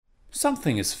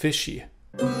Something is fishy.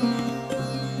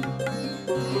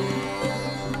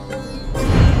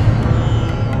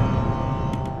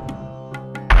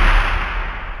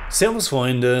 Servus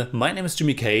Freunde, my name is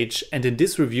Jimmy Cage, and in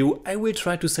this review I will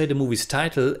try to say the movie's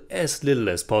title as little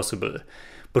as possible.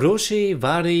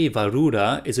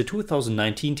 Brochevarevarura is a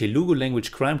 2019 Telugu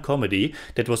language crime comedy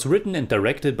that was written and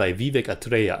directed by Vivek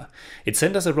Atreya. It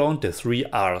centers around the three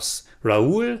R's: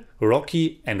 Rahul,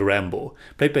 Rocky and Rambo,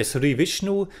 played by Sri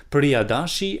Vishnu,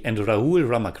 Priyadashi and Rahul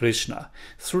Ramakrishna,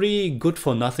 three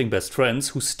good-for-nothing best friends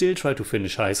who still try to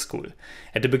finish high school.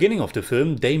 At the beginning of the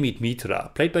film, they meet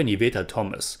Mitra, played by Niveta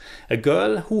Thomas, a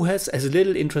girl who has as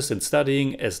little interest in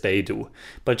studying as they do,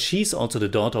 but she's also the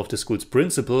daughter of the school's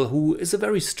principal, who is a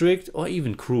very strict or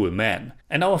even cruel man.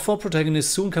 And our four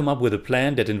protagonists soon come up with a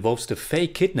plan that involves the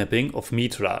fake kidnapping of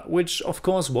Mitra, which of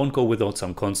course won't go without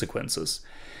some consequences.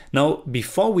 Now,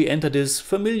 before we enter this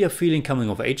familiar feeling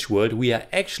coming-of-age world, we are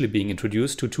actually being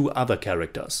introduced to two other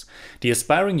characters. The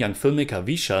aspiring young filmmaker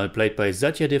Vishal, played by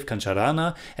Satyadev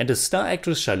Kancharana, and the star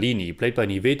actress Shalini, played by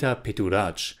Niveta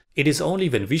Peturaj. It is only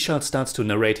when Vishal starts to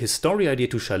narrate his story idea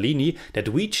to Shalini that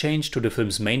we change to the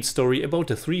film's main story about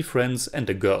the three friends and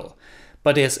a girl.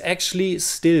 But there's actually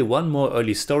still one more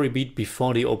early story beat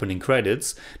before the opening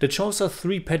credits that shows us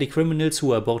three petty criminals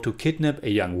who are about to kidnap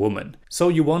a young woman. So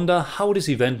you wonder how this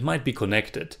event might be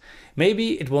connected.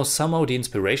 Maybe it was somehow the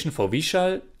inspiration for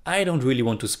Vishal? I don't really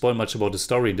want to spoil much about the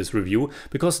story in this review,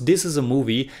 because this is a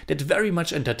movie that very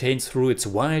much entertains through its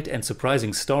wild and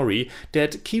surprising story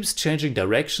that keeps changing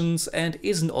directions and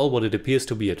isn't all what it appears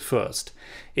to be at first.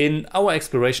 In our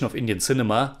exploration of Indian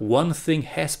cinema, one thing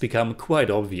has become quite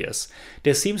obvious.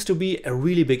 There seems to be a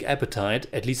really big appetite,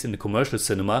 at least in the commercial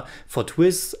cinema, for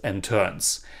twists and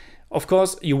turns. Of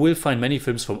course, you will find many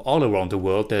films from all around the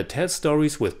world that tell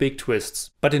stories with big twists.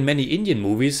 But in many Indian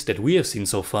movies that we have seen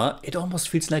so far, it almost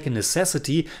feels like a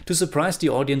necessity to surprise the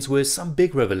audience with some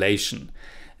big revelation.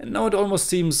 And now it almost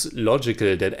seems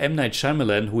logical that M. Night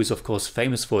Shyamalan, who is of course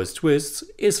famous for his twists,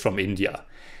 is from India.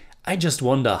 I just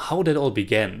wonder how that all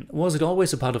began. Was it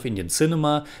always a part of Indian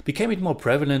cinema? Became it more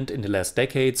prevalent in the last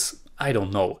decades? I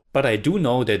don't know. But I do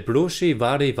know that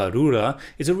Brochevarevarura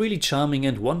is a really charming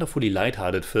and wonderfully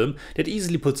light-hearted film that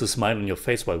easily puts a smile on your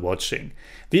face while watching.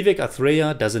 Vivek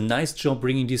Atreya does a nice job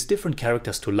bringing these different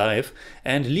characters to life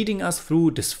and leading us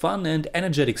through this fun and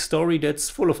energetic story that's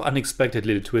full of unexpected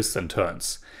little twists and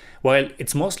turns. While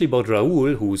it's mostly about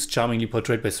Rahul, who's charmingly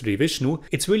portrayed by Sri Vishnu,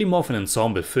 it's really more of an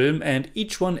ensemble film and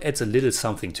each one adds a little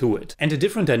something to it. And the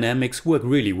different dynamics work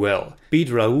really well. Be it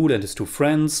Rahul and his two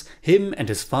friends, him and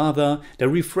his father, the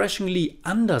refreshingly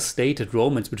understated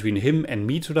romance between him and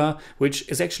Mitra, which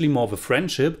is actually more of a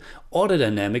friendship, or the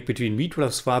dynamic between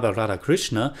Mitra's father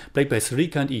Radhakrishna, played by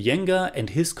Srikant Iyengar, and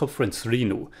his cop-friend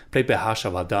Srinu, played by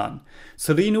Harshavardhan.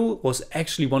 Srinu was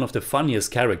actually one of the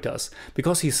funniest characters,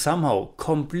 because he's somehow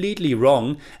completely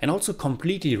wrong and also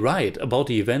completely right about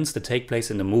the events that take place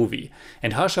in the movie,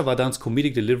 and Harshavardhan's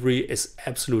comedic delivery is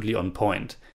absolutely on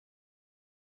point.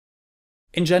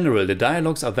 In general, the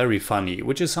dialogues are very funny,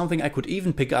 which is something I could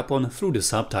even pick up on through the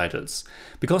subtitles,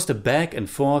 because the back and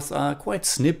forth are quite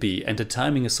snippy and the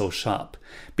timing is so sharp.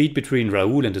 Be it between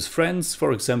Rahul and his friends,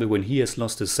 for example when he has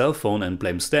lost his cell phone and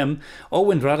blames them, or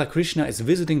when Radhakrishna is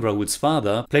visiting Rahul's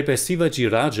father, played by Sivaji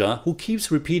Raja, who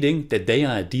keeps repeating that they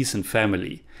are a decent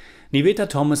family. Niveta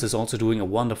Thomas is also doing a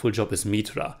wonderful job as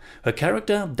Mitra. Her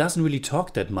character doesn't really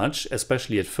talk that much,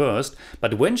 especially at first,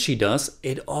 but when she does,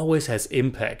 it always has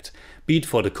impact. Be it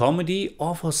for the comedy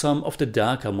or for some of the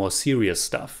darker, more serious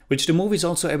stuff, which the movie is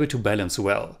also able to balance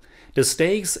well. The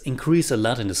stakes increase a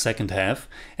lot in the second half,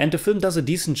 and the film does a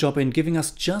decent job in giving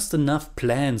us just enough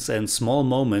plans and small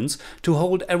moments to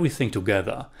hold everything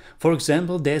together. For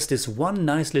example, there's this one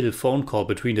nice little phone call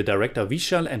between the director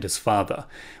Vishal and his father,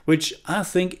 which I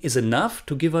think is enough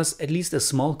to give us at least a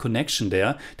small connection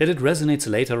there that it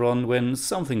resonates later on when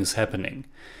something is happening.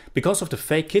 Because of the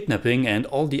fake kidnapping and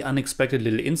all the unexpected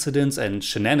little incidents and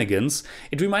shenanigans,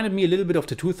 it reminded me a little bit of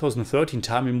the 2013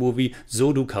 Tamil movie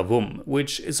Zodu Kavum,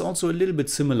 which is also a little bit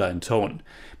similar in tone.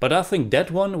 But I think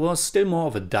that one was still more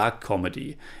of a dark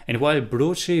comedy. And while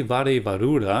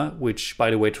Brochevarevarura, which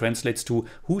by the way translates to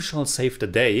Who Shall Save the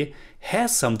Day,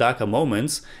 has some darker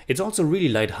moments, it's also really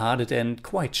lighthearted and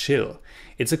quite chill.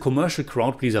 It's a commercial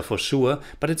crowd pleaser for sure,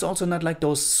 but it's also not like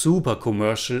those super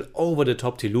commercial,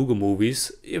 over-the-top Telugu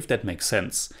movies, if that makes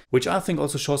sense. Which I think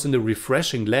also shows in the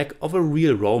refreshing lack of a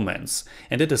real romance,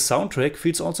 and that the soundtrack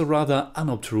feels also rather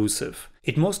unobtrusive.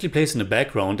 It mostly plays in the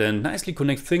background and nicely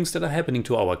connects things that are happening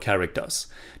to our characters.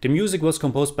 The music was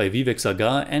composed by Vivek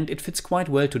Sagar and it fits quite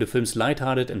well to the film's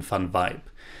lighthearted and fun vibe.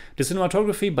 The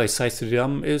cinematography by Sai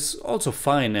Sriram is also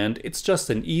fine and it's just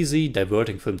an easy,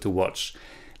 diverting film to watch.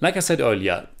 Like I said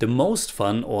earlier, the most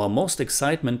fun or most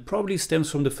excitement probably stems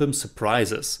from the film's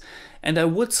surprises. And I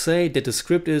would say that the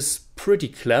script is pretty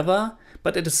clever,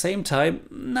 but at the same time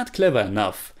not clever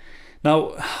enough.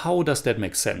 Now, how does that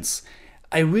make sense?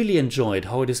 I really enjoyed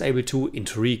how it is able to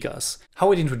intrigue us,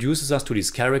 how it introduces us to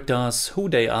these characters, who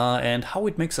they are, and how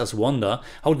it makes us wonder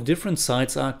how the different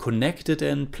sides are connected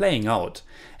and playing out.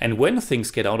 And when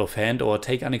things get out of hand or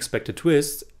take unexpected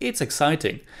twists, it's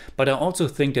exciting. But I also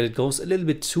think that it goes a little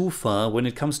bit too far when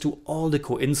it comes to all the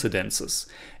coincidences,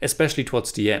 especially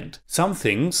towards the end. Some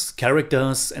things,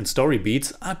 characters and story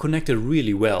beats are connected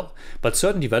really well, but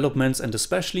certain developments and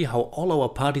especially how all our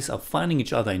parties are finding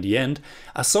each other in the end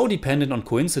are so dependent on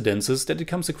coincidences that it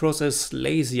comes across as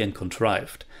lazy and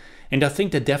contrived. And I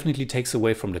think that definitely takes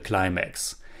away from the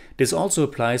climax. This also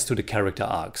applies to the character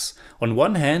arcs. On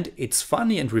one hand, it's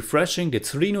funny and refreshing that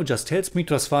Srinu just tells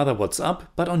Mitra's father what's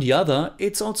up, but on the other,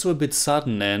 it's also a bit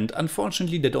sudden, and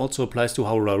unfortunately that also applies to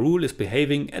how Rahul is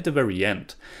behaving at the very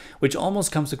end, which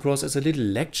almost comes across as a little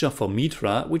lecture for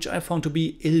Mitra, which I found to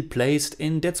be ill-placed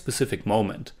in that specific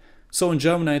moment. So in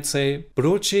German I'd say,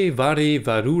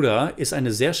 Brochevarevarura ist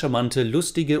eine sehr charmante,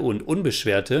 lustige und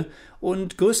unbeschwerte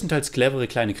und größtenteils clevere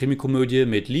kleine Krimikomödie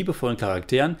mit liebevollen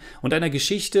Charakteren und einer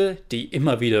Geschichte, die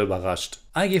immer wieder überrascht.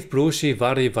 I give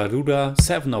Brochevarevarura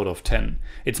 7 out of 10.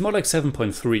 It's more like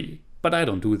 7.3, but I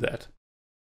don't do that.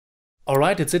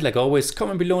 Alright, that's it like always.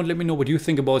 Comment below and let me know what you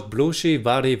think about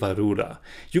Brochevarevarura.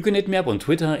 You can hit me up on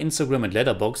Twitter, Instagram and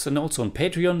Letterboxd, and also on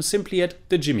Patreon simply at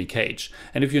TheJimmyCage.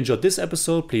 And if you enjoyed this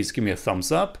episode, please give me a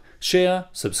thumbs up, share,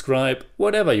 subscribe,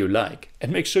 whatever you like.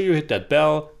 And make sure you hit that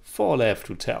bell for all I have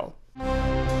to tell.